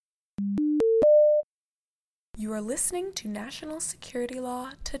You are listening to National Security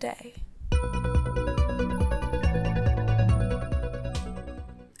Law Today.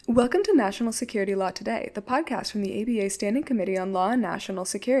 Welcome to National Security Law Today, the podcast from the ABA Standing Committee on Law and National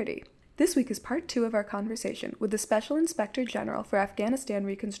Security. This week is part 2 of our conversation with the Special Inspector General for Afghanistan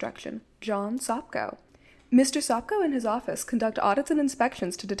Reconstruction, John Sopko. Mr. Sopko and his office conduct audits and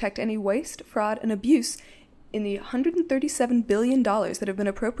inspections to detect any waste, fraud, and abuse in the $137 billion that have been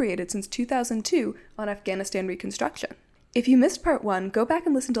appropriated since 2002 on Afghanistan reconstruction. If you missed part 1, go back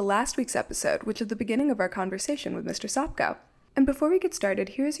and listen to last week's episode, which is the beginning of our conversation with Mr. Sopko. And before we get started,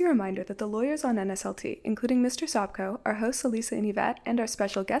 here is your reminder that the lawyers on NSLT, including Mr. Sopko, our host Elisa and Yvette, and our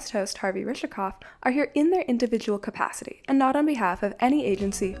special guest host Harvey Rishikoff, are here in their individual capacity, and not on behalf of any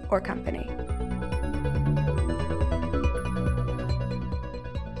agency or company.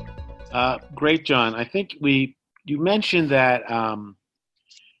 Great, John. I think you mentioned that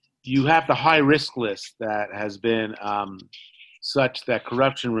you have the high risk list that has been such that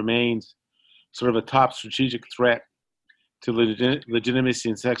corruption remains sort of a top strategic threat to legitimacy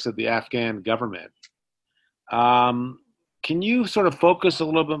and success of the Afghan government. Can you sort of focus a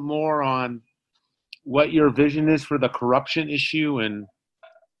little bit more on what your vision is for the corruption issue and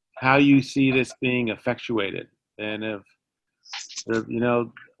how you see this being effectuated? And if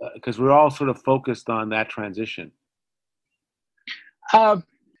because we're all sort of focused on that transition.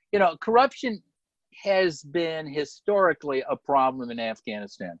 Corruption has been historically a problem in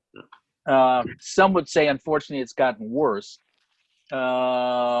Afghanistan. Some would say, unfortunately, it's gotten worse.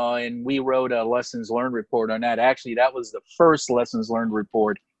 And we wrote a lessons learned report on that. Actually, that was the first lessons learned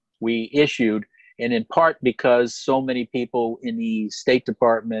report we issued, and in part because so many people in the State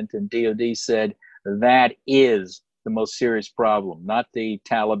Department and DOD said that is the most serious problem, not the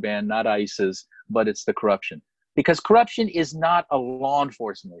Taliban, not ISIS, but it's the corruption. Because corruption is not a law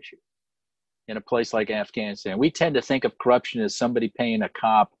enforcement issue in a place like Afghanistan. We tend to think of corruption as somebody paying a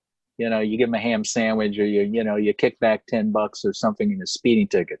cop, you give them a ham sandwich or you kick back $10 or something in a speeding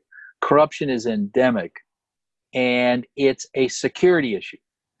ticket. Corruption is endemic, and it's a security issue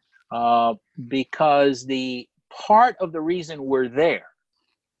because the part of the reason we're there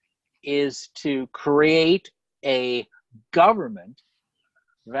is to create a government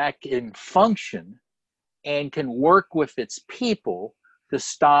that can function and can work with its people to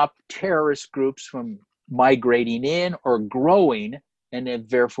stop terrorist groups from migrating in or growing, and it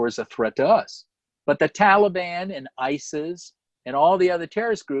therefore is a threat to us. But the Taliban and ISIS and all the other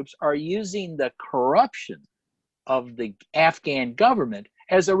terrorist groups are using the corruption of the Afghan government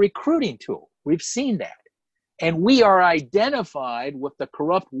as a recruiting tool. We've seen that. And we are identified with the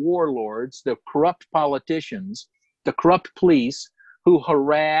corrupt warlords, the corrupt politicians, the corrupt police who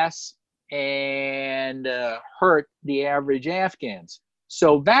harass and hurt the average Afghans.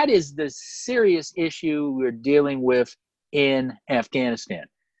 So that is the serious issue we're dealing with in Afghanistan.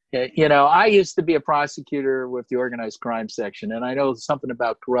 I used to be a prosecutor with the organized crime section, and I know something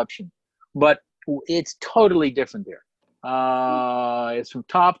about corruption, but it's totally different there. It's from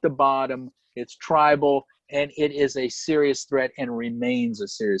top to bottom, it's tribal, and it is a serious threat and remains a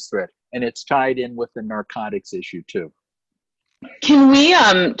serious threat. And it's tied in with the narcotics issue too. Can we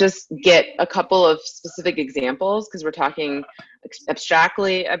just get a couple of specific examples? Because we're talking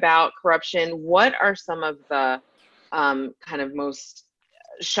abstractly about corruption. What are some of the kind of most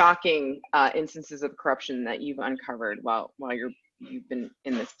shocking instances of corruption that you've uncovered while you've been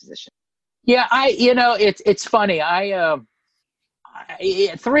in this position? Yeah, it's funny. I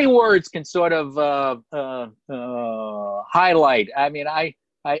 3 words can sort of highlight. I mean,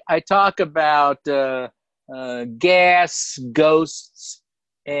 I talk about gas, ghosts,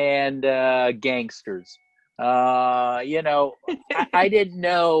 and gangsters. I didn't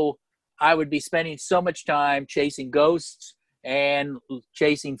know I would be spending so much time chasing ghosts and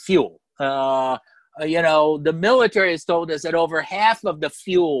chasing fuel. The military has told us that over half of the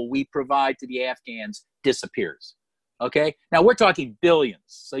fuel we provide to the Afghans disappears. Okay, now we're talking billions.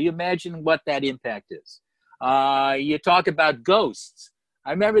 So you imagine what that impact is. You talk about ghosts.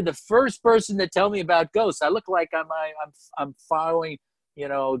 I remember the first person to tell me about ghosts. I look like I'm following,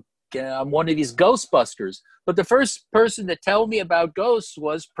 I'm one of these Ghostbusters. But the first person to tell me about ghosts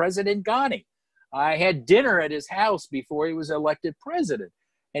was President Ghani. I had dinner at his house before he was elected president.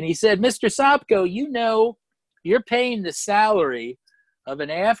 And he said, Mr. Sopko, you're paying the salary of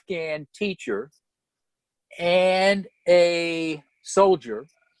an Afghan teacher and a soldier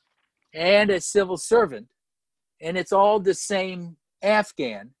and a civil servant, and it's all the same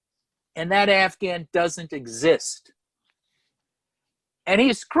Afghan, and that Afghan doesn't exist. And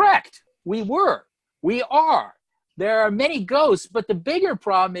he's correct. We are. there are many ghosts, but the bigger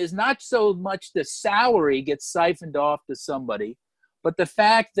problem is not so much the salary gets siphoned off to somebody, but the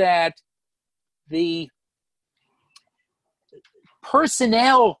fact that the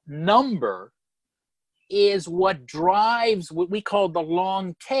personnel number is what drives what we call the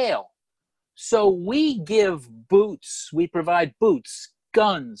long tail. So we give boots, we provide boots,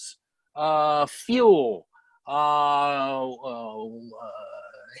 guns, fuel,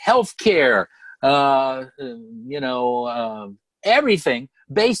 healthcare, everything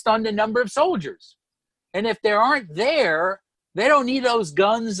based on the number of soldiers. And if there aren't there, they don't need those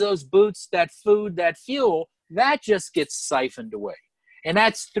guns, those boots, that food, that fuel. That just gets siphoned away. And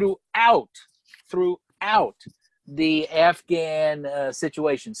that's throughout the Afghan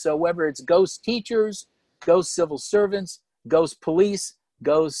situation. So whether it's ghost teachers, ghost civil servants, ghost police,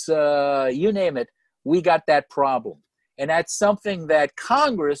 ghost, you name it, we got that problem. And that's something that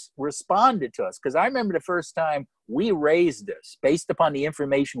Congress responded to us. Because I remember the first time we raised this based upon the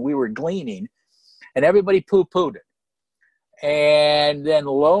information we were gleaning, and everybody poo-pooed it. And then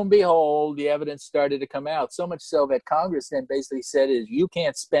lo and behold, the evidence started to come out. So much so that Congress then basically said is you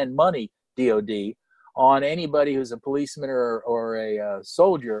can't spend money, DOD, on anybody who's a policeman or a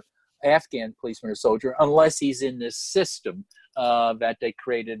soldier, Afghan policeman or soldier, unless he's in this system that they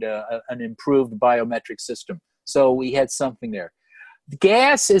created an improved biometric system. So we had something there.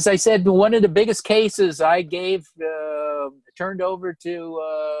 Gas, as I said, one of the biggest cases I gave, turned over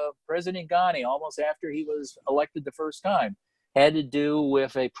to President Ghani almost after he was elected the first time, had to do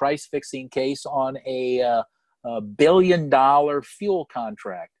with a price-fixing case on a $1 billion fuel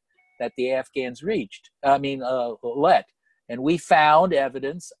contract that the Afghans let. And we found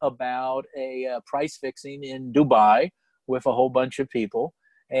evidence about a price fixing in Dubai with a whole bunch of people.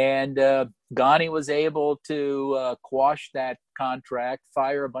 And Ghani was able to quash that contract,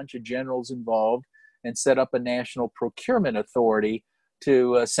 fire a bunch of generals involved, and set up a national procurement authority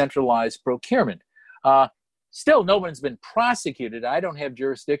to centralize procurement. Still, no one's been prosecuted. I don't have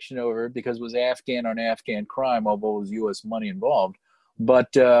jurisdiction over it because it was Afghan on Afghan crime, although it was U.S. money involved. But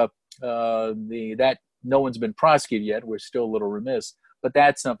that no one's been prosecuted yet. We're still a little remiss, but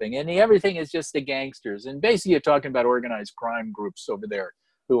that's something. And everything is just the gangsters. And basically, you're talking about organized crime groups over there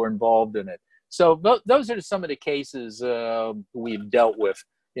who are involved in it. So those are some of the cases we've dealt with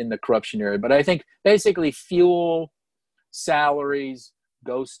in the corruption area. But I think basically fuel, salaries,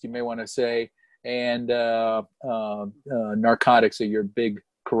 ghosts, you may want to say, and narcotics are your big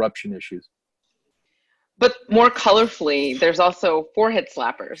corruption issues. But more colorfully, there's also forehead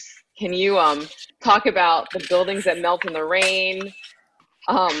slappers. Can you talk about the buildings that melt in the rain?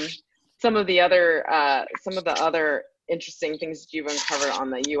 Some of the other interesting things that you've uncovered on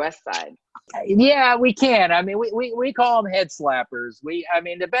the U.S. side. Yeah, we can. I mean, we call them head slappers.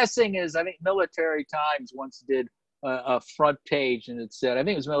 The best thing is, I think Military Times once did a front page, and it said, I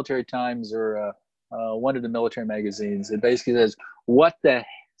think it was Military Times or one of the military magazines. It basically says, "What the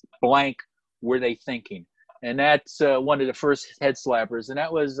blank were they thinking?" And that's one of the first head slappers. And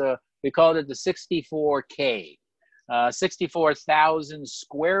that was, we called it the 64K, 64,000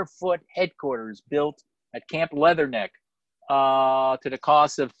 square foot headquarters built at Camp Leatherneck to the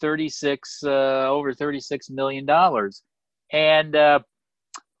cost of over $36 million. And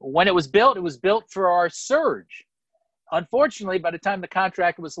when it was built for our surge. Unfortunately, by the time the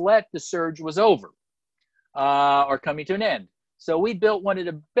contract was let, the surge was over or coming to an end. So we built one of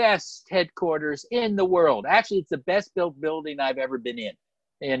the best headquarters in the world. Actually, it's the best built building I've ever been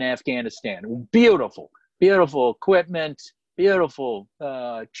in Afghanistan. Beautiful, beautiful equipment, beautiful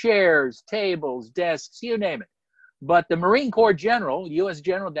chairs, tables, desks, you name it. But the Marine Corps general, U.S.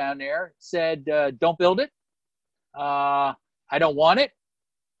 general down there, said, don't build it. I don't want it.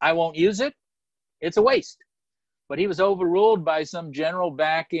 I won't use it. It's a waste. But he was overruled by some general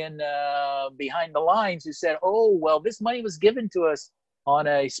back in behind the lines who said, oh, well, this money was given to us on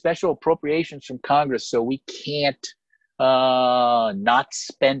a special appropriations from Congress, so we can't not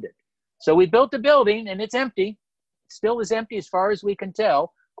spend it. So we built the building, and it's empty. It still is empty as far as we can tell.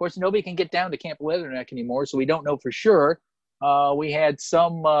 Of course, nobody can get down to Camp Leatherneck anymore, so we don't know for sure. We had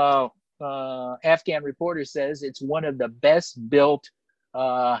some Afghan reporter says it's one of the best built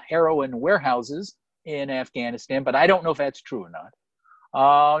heroin warehouses in Afghanistan, but I don't know if that's true or not.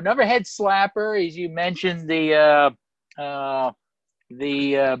 Another head slapper, as you mentioned, the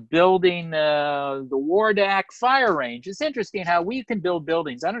building, the Wardak fire range. It's interesting how we can build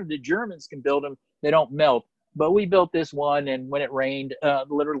buildings. I don't know if the Germans can build them. They don't melt. But we built this one, and when it rained,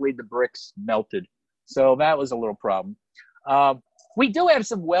 literally the bricks melted. So that was a little problem. We do have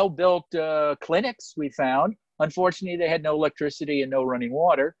some well-built clinics, we found. Unfortunately, they had no electricity and no running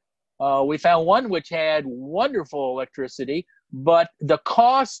water. We found one which had wonderful electricity, but the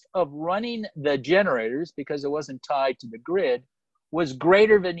cost of running the generators, because it wasn't tied to the grid, was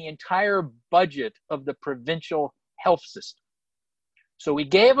greater than the entire budget of the provincial health system. So we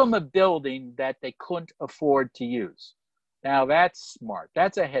gave them a building that they couldn't afford to use. Now that's smart.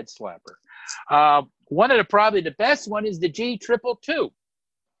 That's a head slapper. One of the probably the best one is the G222.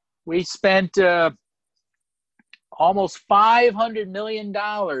 We spent almost $500 million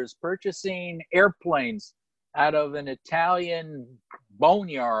purchasing airplanes out of an Italian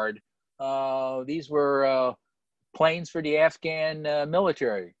boneyard. These were planes for the Afghan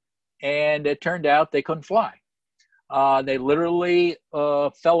military. And it turned out they couldn't fly. They literally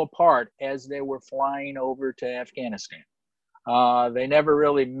fell apart as they were flying over to Afghanistan. They never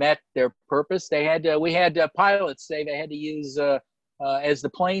really met their purpose. We had pilots say they had to use, as the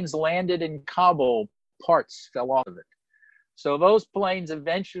planes landed in Kabul, parts fell off of it. So those planes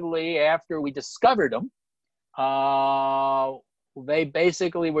eventually, after we discovered them, they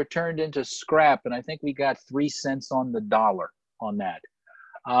basically were turned into scrap. And I think we got 3 cents on the dollar on that.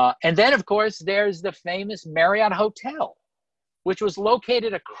 And then, of course, there's the famous Marriott Hotel, which was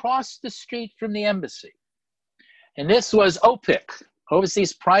located across the street from the embassy. And this was OPIC,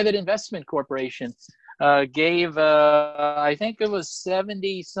 Overseas Private Investment Corporation, gave, I think it was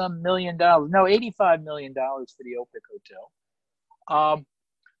 $70-some million, no, $85 million for the OPIC Hotel.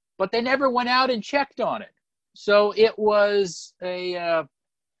 But they never went out and checked on it. So it was the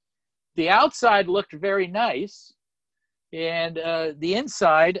outside looked very nice. And the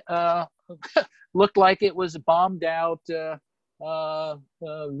inside looked like it was a bombed out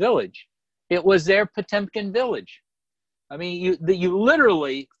village. It was their Potemkin village. I mean, you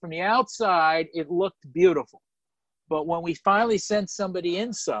literally, from the outside, it looked beautiful. But when we finally sent somebody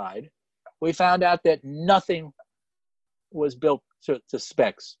inside, we found out that nothing was built to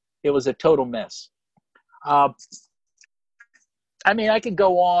specs. It was a total mess. I mean, I could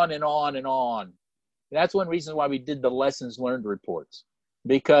go on and on and on. That's one reason why we did the lessons learned reports,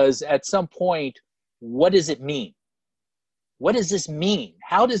 because at some point, what does it mean? What does this mean?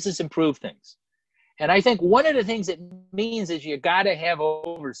 How does this improve things? And I think one of the things it means is you got to have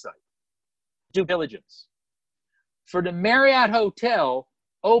oversight, due diligence. For the Marriott Hotel,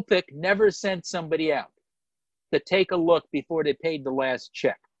 OPIC never sent somebody out to take a look before they paid the last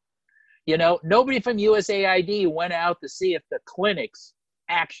check. You know, nobody from USAID went out to see if the clinics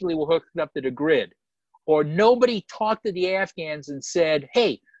actually were hooked up to the grid. Or nobody talked to the Afghans and said,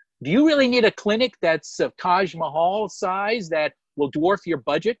 hey, do you really need a clinic that's of Taj Mahal size that will dwarf your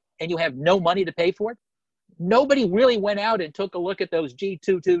budget and you have no money to pay for it? Nobody really went out and took a look at those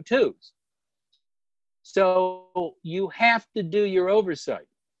G222s. So you have to do your oversight.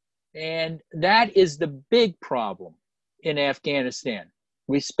 And that is the big problem in Afghanistan.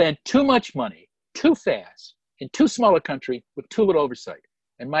 We spent too much money, too fast, in too small a country with too little oversight.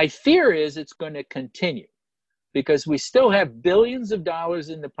 And my fear is it's going to continue because we still have billions of dollars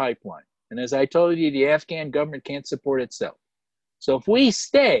in the pipeline. And as I told you, the Afghan government can't support itself. So if we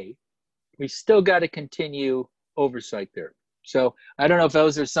stay, we still got to continue oversight there. So I don't know if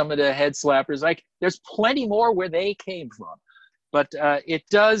those are some of the head slappers. Like, there's plenty more where they came from. But it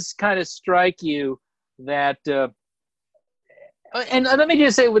does kind of strike you that, and let me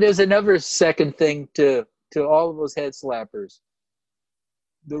just say, well, there's another second thing to all of those head slappers.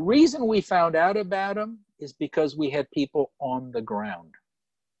 The reason we found out about them is because we had people on the ground,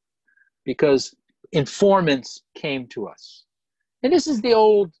 because informants came to us. And this is the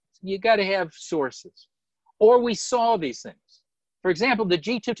old, you got to have sources. Or we saw these things. For example, the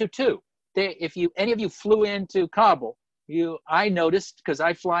G222. If any of you flew into Kabul, I noticed, because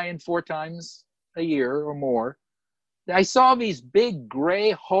I fly in 4 times a year or more, I saw these big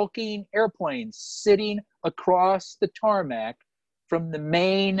gray hulking airplanes sitting across the tarmac from the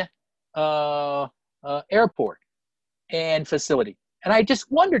main airport and facility. And I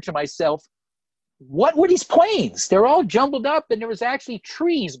just wondered to myself, what were these planes? They're all jumbled up and there was actually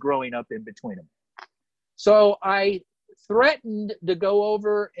trees growing up in between them. So I threatened to go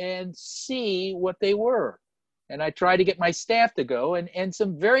over and see what they were. And I tried to get my staff to go, and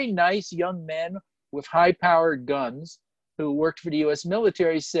some very nice young men with high-powered guns who worked for the U.S.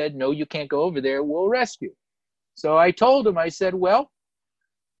 military said, no, you can't go over there, we'll arrest you. So I told them, I said, well,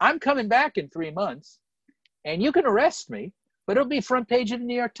 I'm coming back in 3 months, and you can arrest me, but it'll be front page of the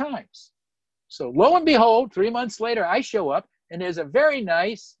New York Times. So lo and behold, 3 months later, I show up, and there's a very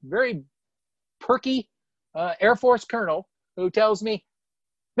nice, very perky Air Force colonel who tells me,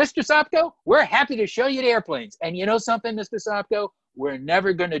 Mr. Sopko, we're happy to show you the airplanes. And you know something, Mr. Sopko? We're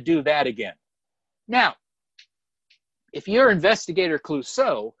never going to do that again. Now, if you're Investigator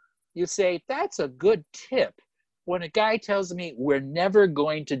Clouseau, you say, that's a good tip when a guy tells me we're never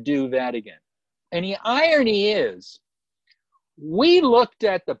going to do that again. And the irony is, we looked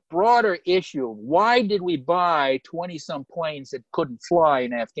at the broader issue of why did we buy 20-some planes that couldn't fly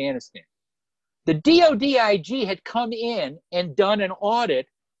in Afghanistan? The DODIG had come in and done an audit,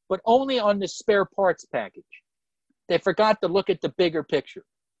 but only on the spare parts package. They forgot to look at the bigger picture.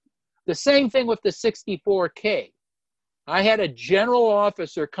 The same thing with the 64K. I had a general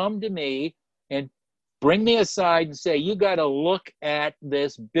officer come to me and bring me aside and say, you got to look at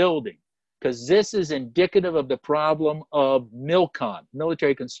this building, because this is indicative of the problem of MILCON,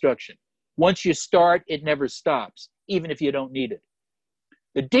 military construction. Once you start, it never stops, even if you don't need it.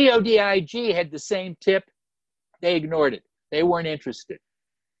 The DODIG had the same tip. They ignored it. They weren't interested.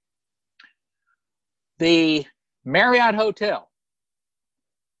 The Marriott Hotel.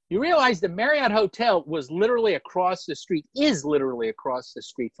 You realize the Marriott Hotel was literally across the street, is literally across the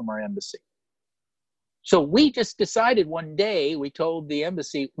street from our embassy. So we just decided one day, we told the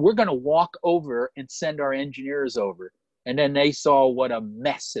embassy, we're going to walk over and send our engineers over. And then they saw what a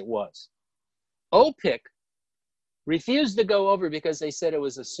mess it was. OPIC refused to go over because they said it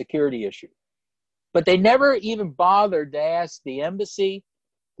was a security issue. But they never even bothered to ask the embassy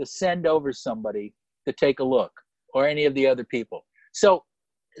to send over somebody to take a look, or any of the other people. So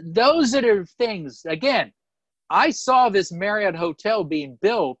those are things, again, I saw this Marriott Hotel being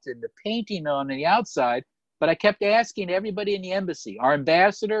built and the painting on the outside, but I kept asking everybody in the embassy, our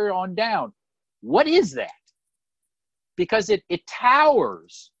ambassador on down, what is that? Because it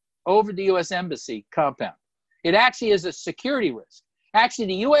towers over the U.S. Embassy compound. It actually is a security risk. Actually,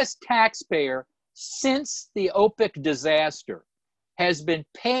 the U.S. taxpayer, since the OPIC disaster, has been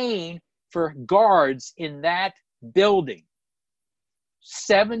paying for guards in that building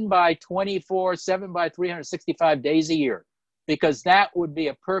 7 by 24, 7 by 365 days a year, because that would be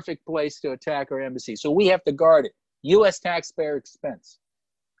a perfect place to attack our embassy. So we have to guard it, U.S. taxpayer expense.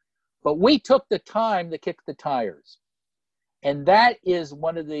 But we took the time to kick the tires. And that is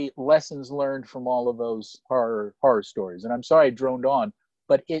one of the lessons learned from all of those horror stories. And I'm sorry I droned on,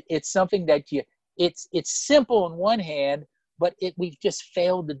 but it's something that it's simple on one hand, but we've just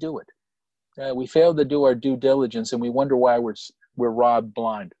failed to do it. We failed to do our due diligence, and we wonder why we're robbed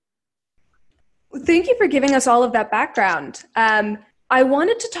blind. Thank you for giving us all of that background. I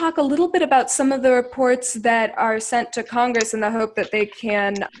wanted to talk a little bit about some of the reports that are sent to Congress in the hope that they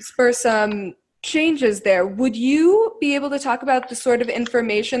can spur some changes there. Would you be able to talk about the sort of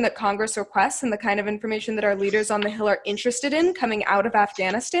information that Congress requests and the kind of information that our leaders on the Hill are interested in coming out of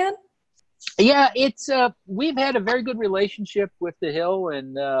Afghanistan? Yeah, it's we've had a very good relationship with the Hill,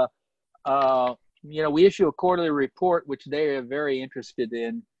 and we issue a quarterly report, which they are very interested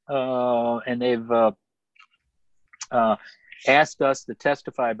in, and they've asked us to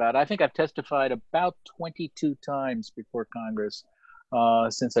testify about it. I think I've testified about 22 times before Congress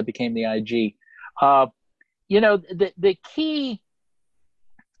since I became the IG. The key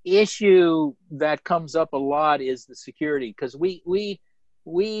issue that comes up a lot is the security, because we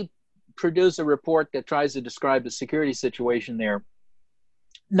produce a report that tries to describe the security situation there.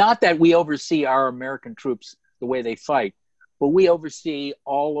 Not that we oversee our American troops the way they fight, but we oversee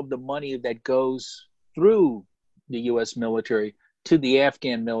all of the money that goes through the U.S. military to the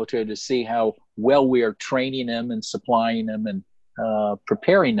Afghan military to see how well we are training them and supplying them and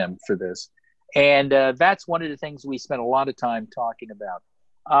preparing them for this. And that's one of the things we spent a lot of time talking about.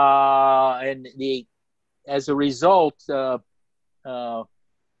 As a result,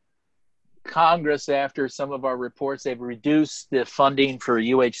 Congress, after some of our reports, they've reduced the funding for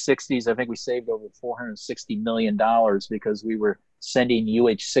UH-60s. I think we saved over $460 million because we were sending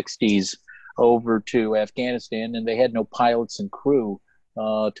UH-60s over to Afghanistan, and they had no pilots and crew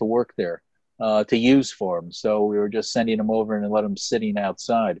to work there, to use for them. So we were just sending them over and let them sitting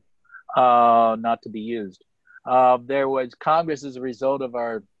outside, not to be used. There was Congress, as a result of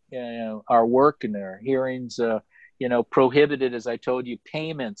our work and our hearings, prohibited, as I told you,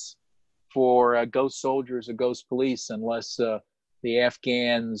 payments for ghost soldiers or ghost police unless the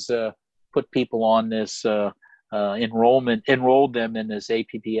Afghans put people on this enrolled them in this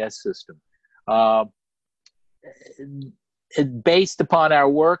APPS system. Based upon our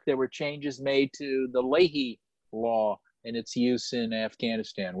work, there were changes made to the Leahy law and its use in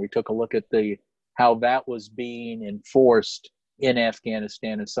Afghanistan. We took a look at how that was being enforced in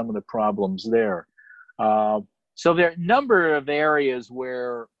Afghanistan and some of the problems there. So there are a number of areas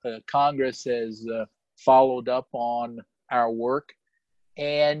where Congress has followed up on our work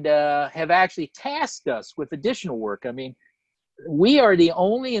and have actually tasked us with additional work. I mean, we are the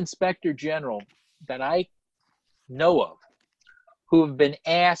only inspector general that I know of who have been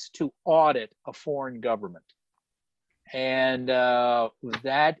asked to audit a foreign government. And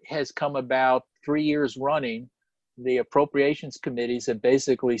that has come about 3 years running. The appropriations committees have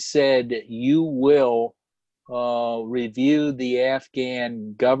basically said you will review the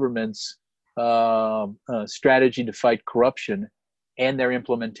Afghan government's strategy to fight corruption and their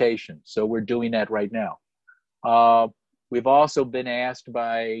implementation. So we're doing that right now. We've also been asked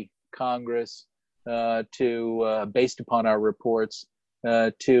by Congress to, based upon our reports,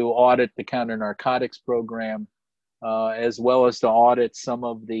 to audit the counter-narcotics program, as well as to audit some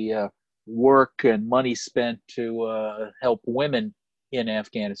of the work and money spent to help women in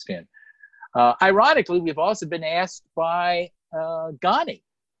Afghanistan. Ironically, we've also been asked by Ghani,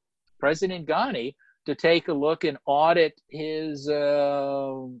 President Ghani, to take a look and audit his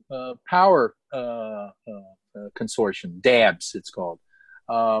power consortium, DABS it's called.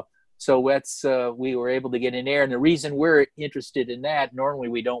 So that's we were able to get in there. And the reason we're interested in that, normally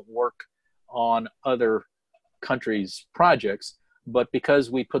we don't work on other countries' projects, but because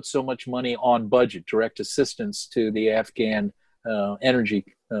we put so much money on budget, direct assistance to the Afghan energy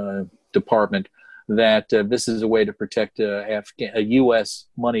department, that this is a way to protect U.S.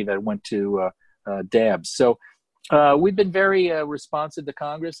 money that went to DABS. So we've been very responsive to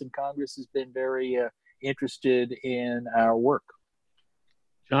Congress, and Congress has been very interested in our work.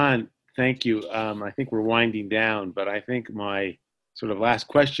 John, thank you. I think we're winding down, but I think my sort of last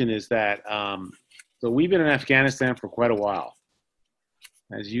question is that, so we've been in Afghanistan for quite a while.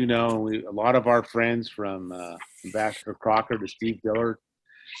 As you know, a lot of our friends from Ambassador Crocker to Steve Dillard,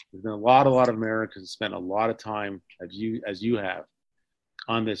 there's been a lot of Americans spent a lot of time, as you have,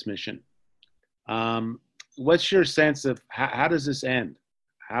 on this mission. What's your sense of how does this end?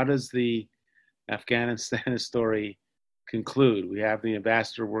 How does the Afghanistan story conclude? We have the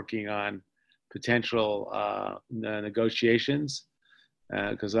ambassador working on potential negotiations,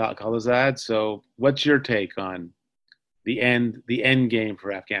 Khalilzad. So what's your take on the end game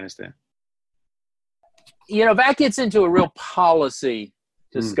for Afghanistan? You know, that gets into a real policy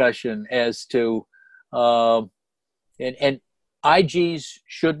discussion as to, and IGs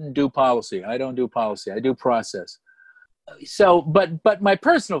shouldn't do policy. I don't do policy. I do process. So, but my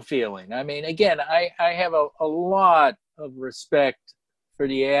personal feeling, I mean, again, I have a lot of respect for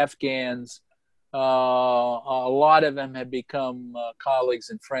the Afghans. A lot of them have become colleagues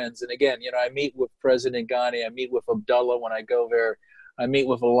and friends. And again, you know, I meet with President Ghani. I meet with Abdullah when I go there. I meet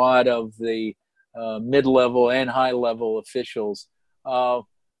with a lot of the mid-level and high-level officials.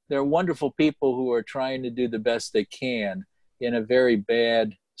 They're wonderful people who are trying to do the best they can in a very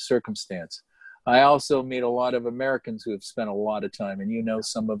bad circumstance. I also meet a lot of Americans who have spent a lot of time, and you know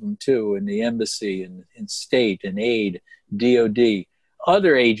some of them too, in the embassy, in state, and aid, DOD,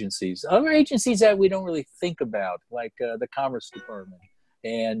 other agencies that we don't really think about, like the Commerce Department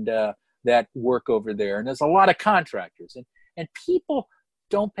and that work over there. And there's a lot of contractors, and people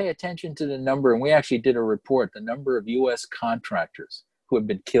don't pay attention to the number. And we actually did a report, the number of U.S. contractors who have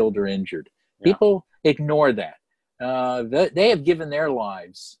been killed or injured. Yeah. People ignore that. They have given their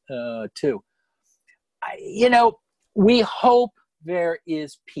lives too. You know, we hope there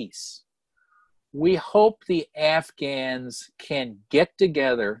is peace. We hope the Afghans can get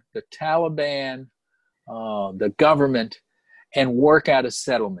together, the Taliban, the government, and work out a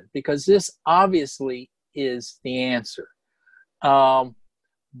settlement, because this obviously is the answer.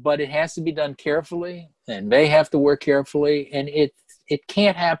 But it has to be done carefully, and they have to work carefully, and it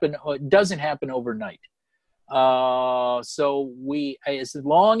can't happen, it doesn't happen overnight. So we, as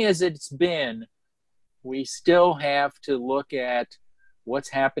long as it's been, we still have to look at what's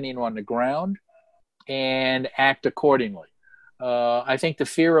happening on the ground and act accordingly. I think the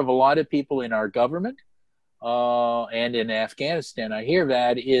fear of a lot of people in our government and in Afghanistan, I hear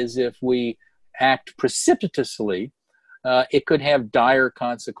that, is if we act precipitously, it could have dire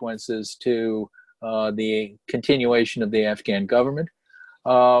consequences to the continuation of the Afghan government.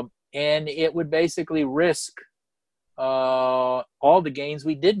 And it would basically risk all the gains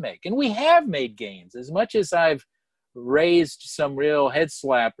we did make. And we have made gains. As much as I've raised some real head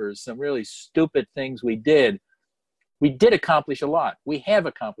slappers, some really stupid things we did accomplish a lot. We have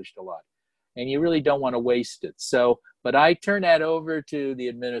accomplished a lot. And you really don't want to waste it. So, but I turn that over to the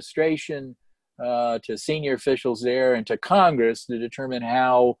administration, to senior officials there, and to Congress to determine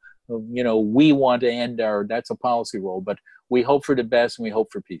how, you know, we want to end that's a policy role. But we hope for the best, and we hope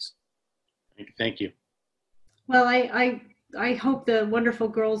for peace. Thank you. Well, I hope the wonderful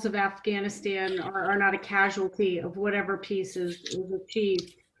girls of Afghanistan are not a casualty of whatever peace is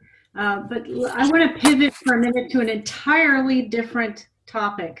achieved. But I want to pivot for a minute to an entirely different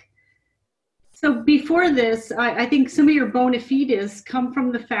topic. So before this, I think some of your bona fides come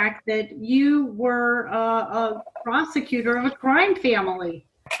from the fact that you were a prosecutor of a crime family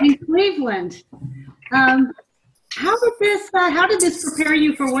in Cleveland. How did this prepare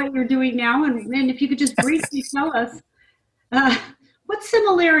you for what you're doing now? And if you could just briefly tell us, what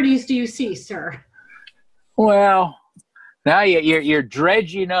similarities do you see, sir? Well, now you're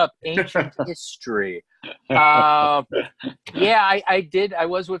dredging up ancient history. Yeah, I did. I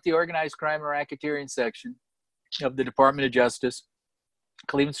was with the Organized Crime and Racketeering Section of the Department of Justice,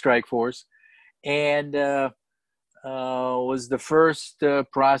 Cleveland Strike Force, and was the first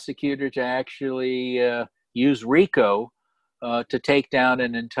prosecutor to actually use RICO to take down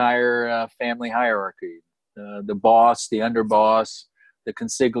an entire family hierarchy. The boss, the underboss, the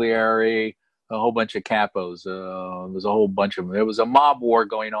consigliere, a whole bunch of capos. There was a whole bunch of them. There was a mob war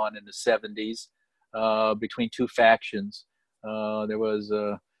going on in the 70s between two factions. There was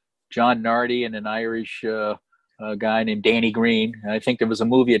John Nardi and an Irish guy named Danny Green. I think there was a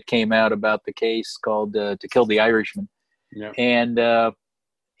movie that came out about the case called To Kill the Irishman. Yeah. And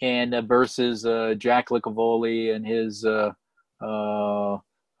versus Jack Licavoli and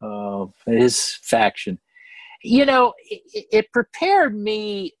his faction. You know, it prepared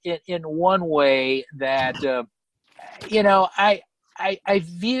me in one way that, you know, I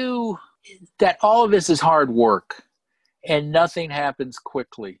view that all of this is hard work and nothing happens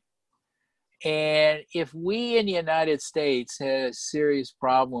quickly. And if we in the United States had a serious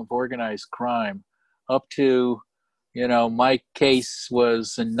problem with organized crime up to, you know, my case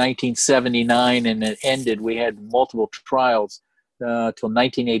was in 1979 and it ended. We had multiple trials till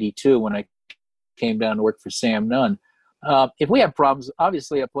 1982 when I came down to work for Sam Nunn. If we have problems,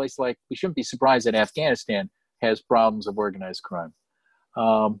 obviously a place like, we shouldn't be surprised that Afghanistan has problems of organized crime.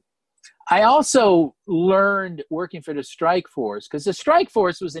 I also learned working for the Strike Force, because the Strike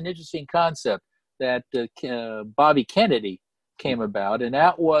Force was an interesting concept that Bobby Kennedy came about, and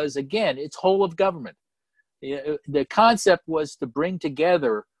that was, again, it's whole of government. The concept was to bring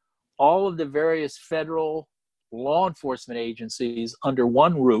together all of the various federal law enforcement agencies under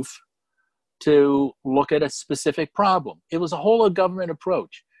one roof to look at a specific problem. It was a whole of government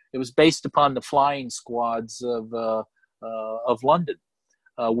approach. It was based upon the flying squads of London,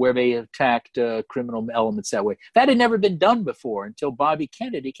 where they attacked criminal elements that way. That had never been done before until Bobby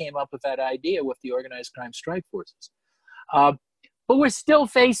Kennedy came up with that idea with the organized crime strike forces. But we're still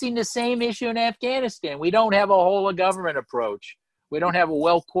facing the same issue in Afghanistan. We don't have a whole of government approach. We don't have a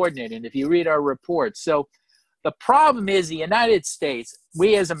well-coordinated, and if you read our reports. So the problem is the United States,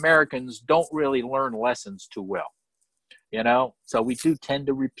 we as Americans don't really learn lessons too well, you know? So we do tend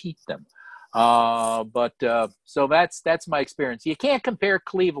to repeat them. So that's my experience. You can't compare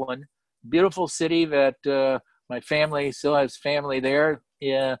Cleveland, beautiful city that my family still has family there,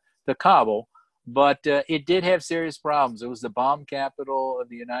 to Kabul. But it did have serious problems. It was the bomb capital of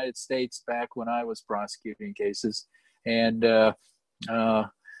the United States back when I was prosecuting cases. And that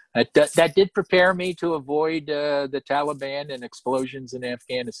did prepare me to avoid the Taliban and explosions in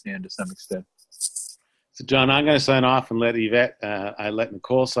Afghanistan to some extent. So, John, I'm going to sign off and let Yvette, I let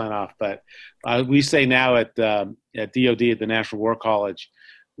Nicole sign off. But we say now at DOD, at the National War College,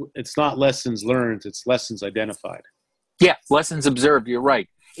 it's not lessons learned, it's lessons identified. Yeah, lessons observed, you're right.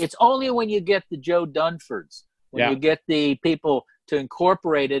 It's only when you get the Joe Dunfords, when you get the people to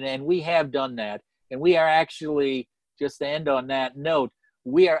incorporate it, and we have done that. And we are actually, just to end on that note,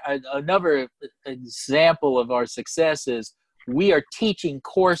 we are another example of our success is we are teaching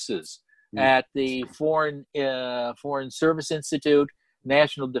courses at the Foreign Service Institute,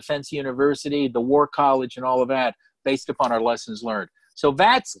 National Defense University, the War College, and all of that based upon our lessons learned. So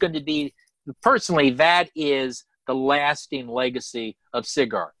that's going to be, personally, that is the lasting legacy of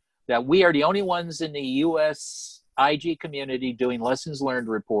SIGAR, that we are the only ones in the U.S. IG community doing lessons learned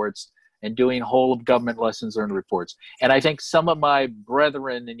reports and doing whole of government lessons learned reports. And I think some of my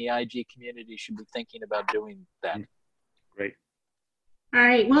brethren in the IG community should be thinking about doing that. Great. All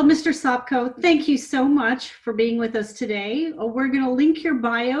right. Well, Mr. Sopko, thank you so much for being with us today. We're going to link your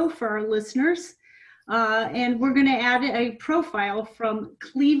bio for our listeners. And we're going to add a profile from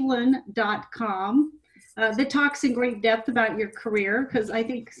cleveland.com that talks in great depth about your career, because I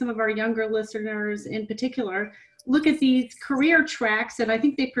think some of our younger listeners in particular look at these career tracks and I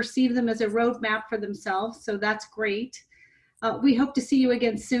think they perceive them as a roadmap for themselves. So that's great. We hope to see you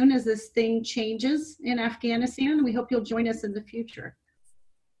again soon as this thing changes in Afghanistan. We hope you'll join us in the future.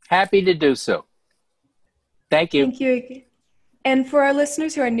 Happy to do so. Thank you. Thank you. And for our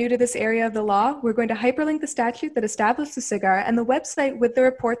listeners who are new to this area of the law, we're going to hyperlink the statute that established the SIGAR and the website with the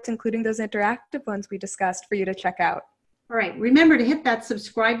reports, including those interactive ones we discussed, for you to check out. All right, remember to hit that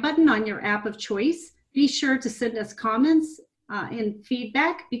subscribe button on your app of choice. Be sure to send us comments and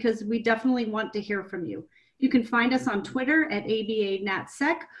feedback because we definitely want to hear from you. You can find us on Twitter at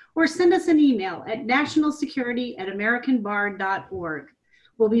ABANatSec or send us an email at nationalsecurity@americanbar.org.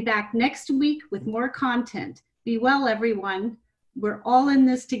 We'll be back next week with more content. Be well, everyone. We're all in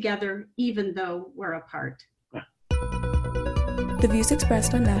this together, even though we're apart. The views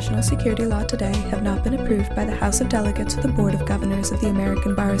expressed on national security law today have not been approved by the House of Delegates or the Board of Governors of the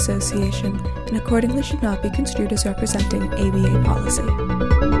American Bar Association and accordingly should not be construed as representing ABA policy.